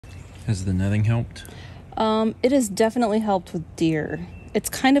Has the netting helped? It has definitely helped with deer. It's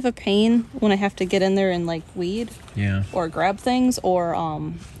kind of a pain when I have to get in there and, like, weed. Yeah. Or grab things, or,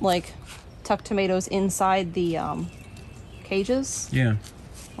 like, tuck tomatoes inside the, cages. Yeah.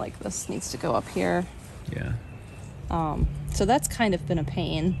 Like, this needs to go up here. Yeah. So that's kind of been a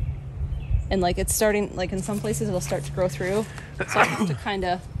pain. And, like, it's starting, like, in some places it'll start to grow through. So I have to kind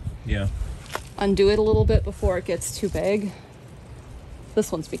of undo it a little bit before it gets too big. This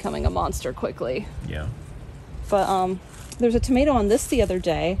one's becoming a monster quickly. Yeah. But, there's a tomato on this the other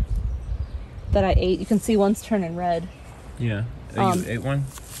day that I ate. You can see one's turning red. Yeah. You ate one?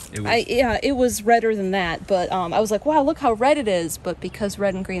 It was redder than that, but I was like, wow, look how red it is. But because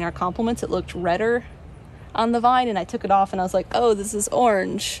red and green are complements, it looked redder on the vine, and I took it off, and I was like, oh, this is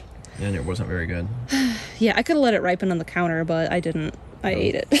orange. And it wasn't very good. Yeah, I could have let it ripen on the counter, but I didn't. I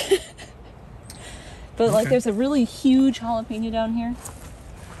ate it. But, like, there's a really huge jalapeno down here.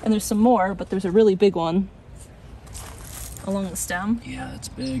 And there's some more, but there's a really big one along the stem. Yeah, that's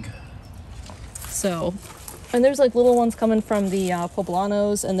big. So, and there's, like, little ones coming from the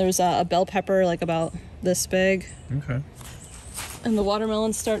poblanos, and there's a bell pepper, like, about this big. Okay. And the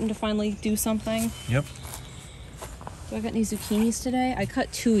watermelon's starting to finally do something. Yep. Do I got any zucchinis today? I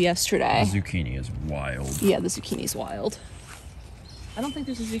cut 2 yesterday. The zucchini is wild. Yeah, the zucchini's wild. I don't think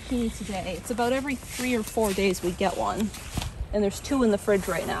there's a zucchini today. It's about every 3 or 4 days we get one. And there's 2 in the fridge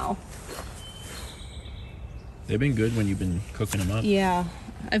right now. They've been good when you've been cooking them up. Yeah.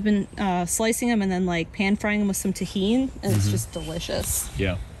 I've been slicing them and then, like, pan frying them with some tahini, and it's just delicious.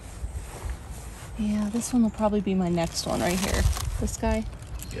 Yeah. Yeah, this one will probably be my next one right here. This guy.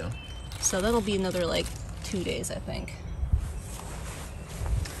 Yeah. So that'll be another, like, 2 days, I think.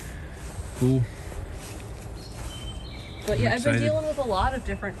 Cool. But yeah, excited. I've been dealing with a lot of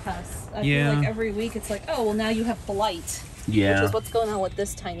different pests. I feel like every week it's like, oh, well, now you have blight. Yeah. Which is what's going on with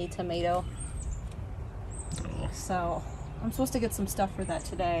this tiny tomato. Oh. So, I'm supposed to get some stuff for that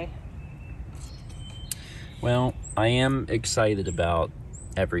today. Well, I am excited about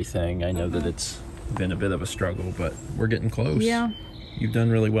everything. I know that it's been a bit of a struggle, but we're getting close. Yeah. You've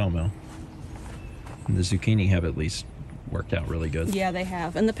done really well, Mel. And the zucchini have at least worked out really good. Yeah, they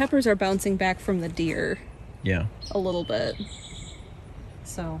have. And the peppers are bouncing back from the deer. Yeah. A little bit.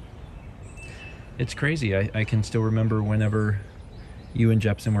 So. It's crazy. I can still remember whenever you and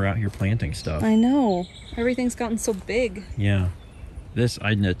Jepson were out here planting stuff. I know. Everything's gotten so big. Yeah.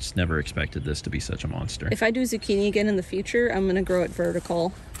 I just never expected this to be such a monster. If I do zucchini again in the future, I'm going to grow it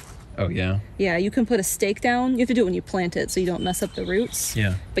vertical. Oh, yeah? Yeah, you can put a stake down. You have to do it when you plant it so you don't mess up the roots.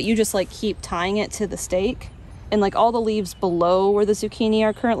 Yeah. But you just, like, keep tying it to the stake. And, like, all the leaves below where the zucchini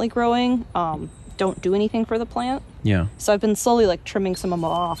are currently growing don't do anything for the plant. Yeah. So I've been slowly, like, trimming some of them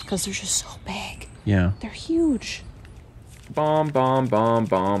off because they're just so big. Yeah. They're huge. Bomb, bomb, bomb,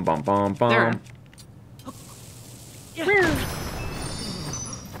 bomb, bomb, bomb, bomb. There.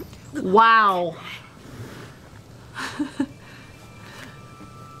 Wow.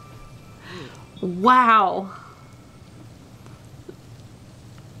 Wow.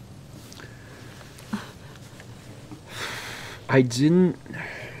 I didn't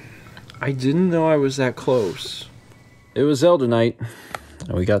know I was that close. It was Zelda night,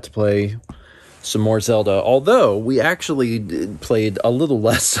 and we got to play some more Zelda, although we actually played a little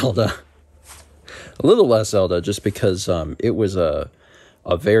less Zelda. Just because it was a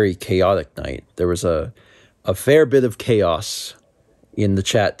very chaotic night. There was a fair bit of chaos in the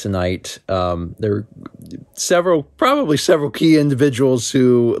chat tonight. There were probably several key individuals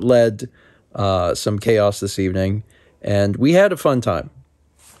who led some chaos this evening, and we had a fun time.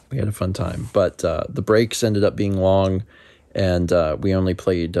 But the breaks ended up being long, and we only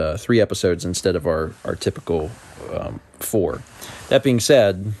played 3 episodes instead of our typical 4. That being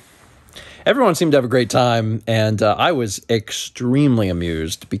said, everyone seemed to have a great time, and I was extremely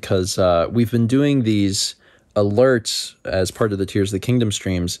amused because we've been doing these alerts as part of the Tears of the Kingdom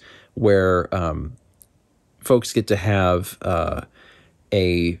streams where folks get to have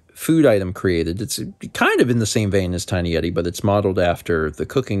a food item created. It's kind of in the same vein as Tiny Yeti, but it's modeled after the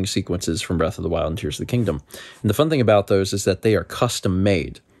cooking sequences from Breath of the Wild and Tears of the Kingdom. And the fun thing about those is that they are custom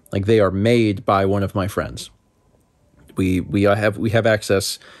made. Like, they are made by one of my friends. We have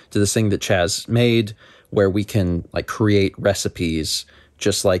access to this thing that Chaz made where we can, like, create recipes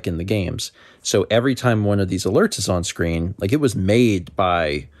just like in the games. So every time one of these alerts is on screen, like, it was made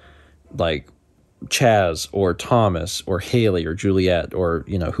by, like, Chaz or Thomas or Haley or Juliet or,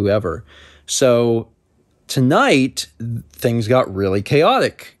 you know, whoever. So tonight things got really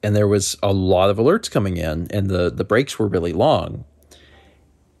chaotic and there was a lot of alerts coming in and the breaks were really long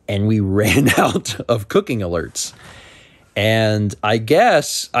and we ran out of cooking alerts. And I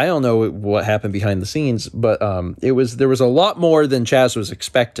guess, I don't know what happened behind the scenes, but there was a lot more than Chaz was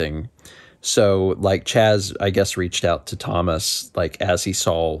expecting. So, like, Chaz, I guess, reached out to Thomas, like, as he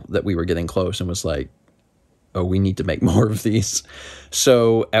saw that we were getting close and was like, oh, we need to make more of these.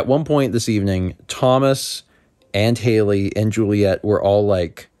 So, at one point this evening, Thomas and Haley and Juliet were all,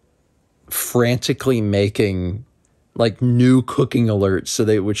 like, frantically making like new cooking alerts so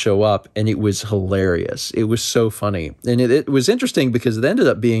they would show up, and it was hilarious. It was so funny. And it was interesting because it ended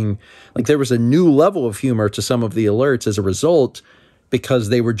up being like there was a new level of humor to some of the alerts as a result, because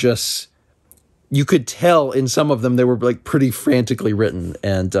they were just, you could tell in some of them they were like pretty frantically written,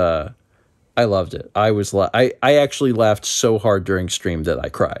 and I loved it. I actually laughed so hard during stream that I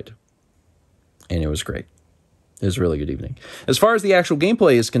cried, and it was great. It was a really good evening. As far as the actual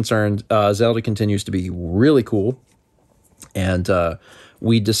gameplay is concerned, Zelda continues to be really cool. And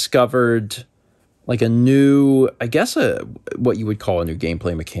we discovered like a new, I guess, what you would call a new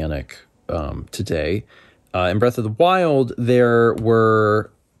gameplay mechanic today. In Breath of the Wild, there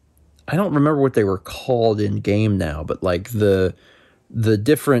were, I don't remember what they were called in game now, but like the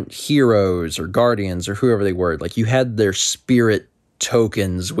different heroes or guardians or whoever they were, like you had their spirit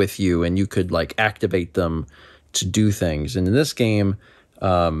tokens with you, and you could like activate them to do things. And in this game,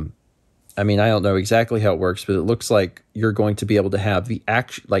 I mean, I don't know exactly how it works, but it looks like you're going to be able to have the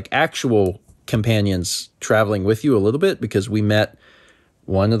actual companions traveling with you a little bit, because we met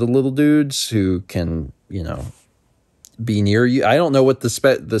one of the little dudes who can, you know, be near you. I don't know what the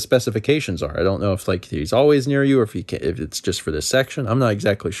specifications are. I don't know if like he's always near you or if it's just for this section. I'm not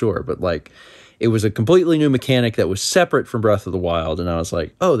exactly sure, but like it was a completely new mechanic that was separate from Breath of the Wild, and I was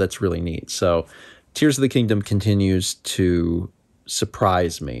like, oh, that's really neat. So Tears of the Kingdom continues to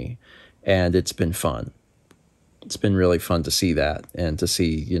surprise me. And it's been fun. It's been really fun to see that and to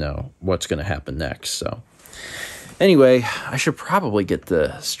see, you know, what's going to happen next. So anyway, I should probably get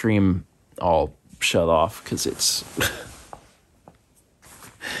the stream all shut off because it's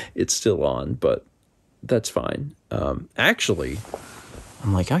it's still on, but that's fine. Actually,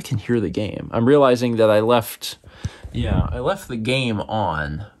 I'm like, I can hear the game. I'm realizing that I left the game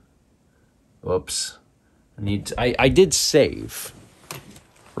on. Whoops. I did save,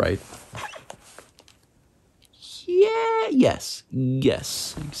 right? Yeah, yes,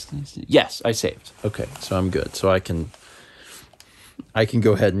 I saved. Okay, so I'm good. So I can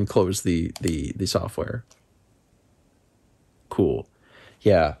go ahead and close the software. Cool.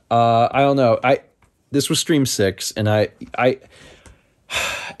 Yeah. I don't know. This was stream 6, and I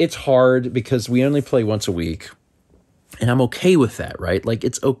it's hard because we only play once a week, and I'm okay with that, right? Like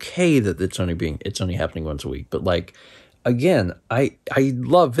it's okay that it's only happening once a week, but like again, I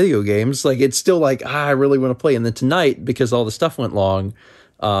love video games. Like it's still like, I really want to play. And then tonight, because all the stuff went long,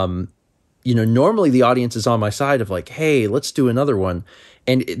 you know, normally the audience is on my side of like, hey, let's do another one.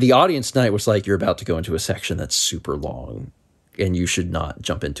 And the audience tonight was like, you're about to go into a section that's super long and you should not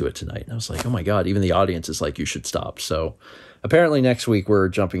jump into it tonight. And I was like, oh my God, even the audience is like, you should stop. So apparently next week we're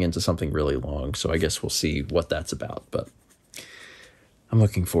jumping into something really long. So I guess we'll see what that's about, but I'm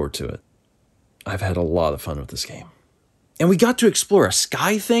looking forward to it. I've had a lot of fun with this game. And we got to explore a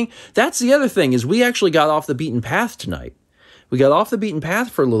sky thing. That's the other thing, is we actually got off the beaten path tonight. We got off the beaten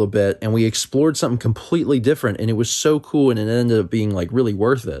path for a little bit, and we explored something completely different, and it was so cool, and it ended up being like really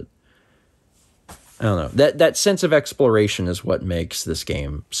worth it. I don't know. That sense of exploration is what makes this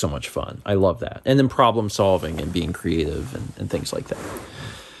game so much fun. I love that. And then problem solving and being creative and things like that.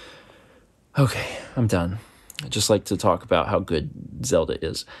 Okay, I'm done. I just like to talk about how good Zelda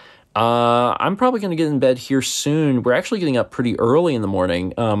is. I'm probably going to get in bed here soon. We're actually getting up pretty early in the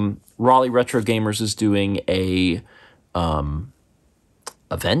morning. Raleigh Retro Gamers is doing a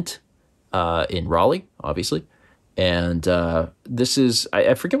event in Raleigh, obviously. And this is,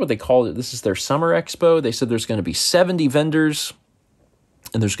 I forget what they called it. This is their summer expo. They said there's going to be 70 vendors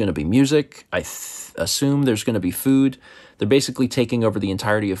and there's going to be music. I assume there's going to be food. They're basically taking over the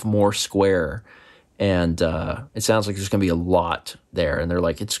entirety of Moore Square. And it sounds like there's going to be a lot there. And they're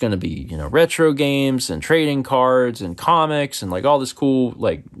like, it's going to be, you know, retro games and trading cards and comics and like all this cool,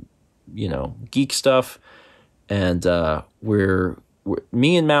 like, you know, geek stuff. And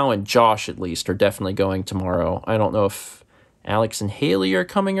me and Mao and Josh, at least, are definitely going tomorrow. I don't know if Alex and Haley are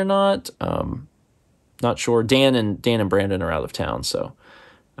coming or not. Not sure. Dan and Brandon are out of town, so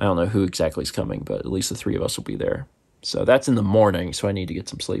I don't know who exactly is coming, but at least the three of us will be there. So that's in the morning, so I need to get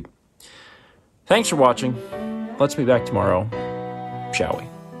some sleep. Thanks for watching. Let's be back tomorrow, shall we?